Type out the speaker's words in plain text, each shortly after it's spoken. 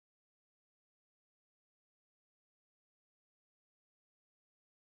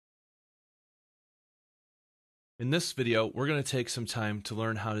In this video, we're going to take some time to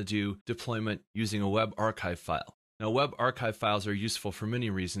learn how to do deployment using a web archive file. Now, web archive files are useful for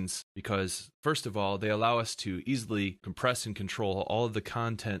many reasons because, first of all, they allow us to easily compress and control all of the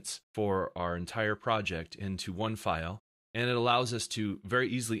contents for our entire project into one file. And it allows us to very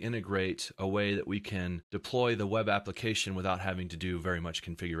easily integrate a way that we can deploy the web application without having to do very much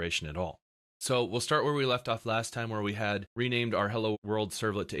configuration at all. So we'll start where we left off last time, where we had renamed our Hello World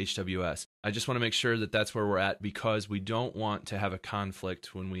servlet to HWS. I just want to make sure that that's where we're at because we don't want to have a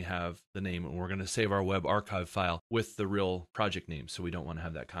conflict when we have the name, and we're going to save our web archive file with the real project name, so we don't want to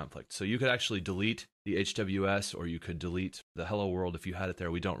have that conflict. So you could actually delete the HWS, or you could delete the Hello World if you had it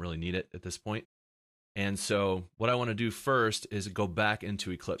there. We don't really need it at this point. And so what I want to do first is go back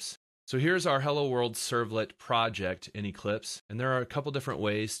into Eclipse. So here's our Hello World servlet project in Eclipse, and there are a couple different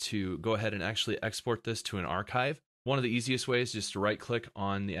ways to go ahead and actually export this to an archive. One of the easiest ways is just to right-click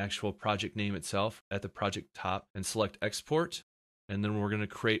on the actual project name itself at the project top and select Export, and then we're going to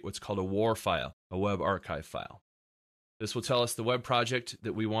create what's called a WAR file, a web archive file. This will tell us the web project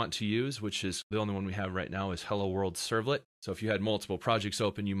that we want to use, which is the only one we have right now is Hello World servlet. So if you had multiple projects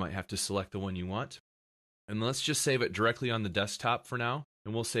open, you might have to select the one you want. And let's just save it directly on the desktop for now,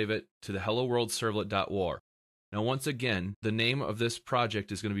 and we'll save it to the hello world servlet.war. Now, once again, the name of this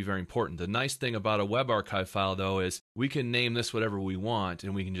project is going to be very important. The nice thing about a web archive file, though, is we can name this whatever we want,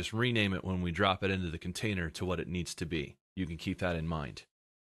 and we can just rename it when we drop it into the container to what it needs to be. You can keep that in mind.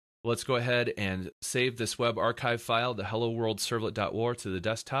 Let's go ahead and save this web archive file, the hello world servlet.war, to the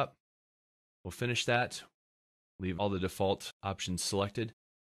desktop. We'll finish that, leave all the default options selected.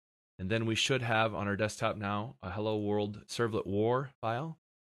 And then we should have on our desktop now a Hello World Servlet WAR file.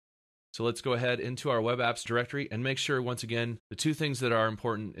 So let's go ahead into our web apps directory and make sure, once again, the two things that are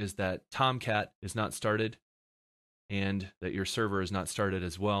important is that Tomcat is not started and that your server is not started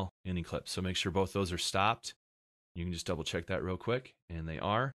as well in Eclipse. So make sure both those are stopped. You can just double check that real quick, and they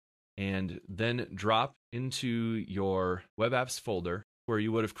are. And then drop into your web apps folder where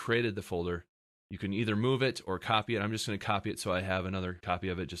you would have created the folder. You can either move it or copy it. I'm just going to copy it so I have another copy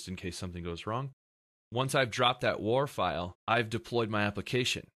of it just in case something goes wrong. Once I've dropped that WAR file, I've deployed my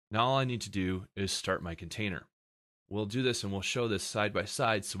application. Now all I need to do is start my container. We'll do this and we'll show this side by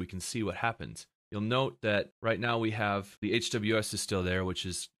side so we can see what happens. You'll note that right now we have the HWS is still there, which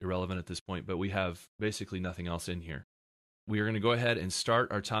is irrelevant at this point, but we have basically nothing else in here. We are going to go ahead and start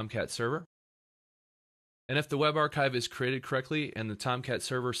our Tomcat server. And if the web archive is created correctly and the Tomcat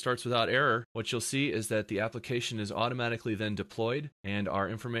server starts without error, what you'll see is that the application is automatically then deployed and our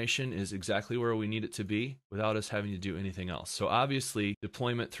information is exactly where we need it to be without us having to do anything else. So obviously,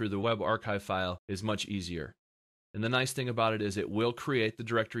 deployment through the web archive file is much easier. And the nice thing about it is it will create the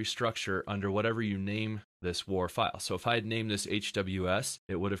directory structure under whatever you name this WAR file. So if I had named this HWS,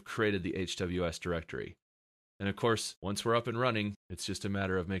 it would have created the HWS directory. And of course, once we're up and running, it's just a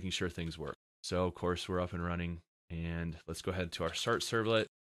matter of making sure things work. So, of course, we're up and running, and let's go ahead to our start servlet.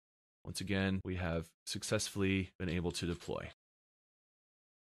 Once again, we have successfully been able to deploy.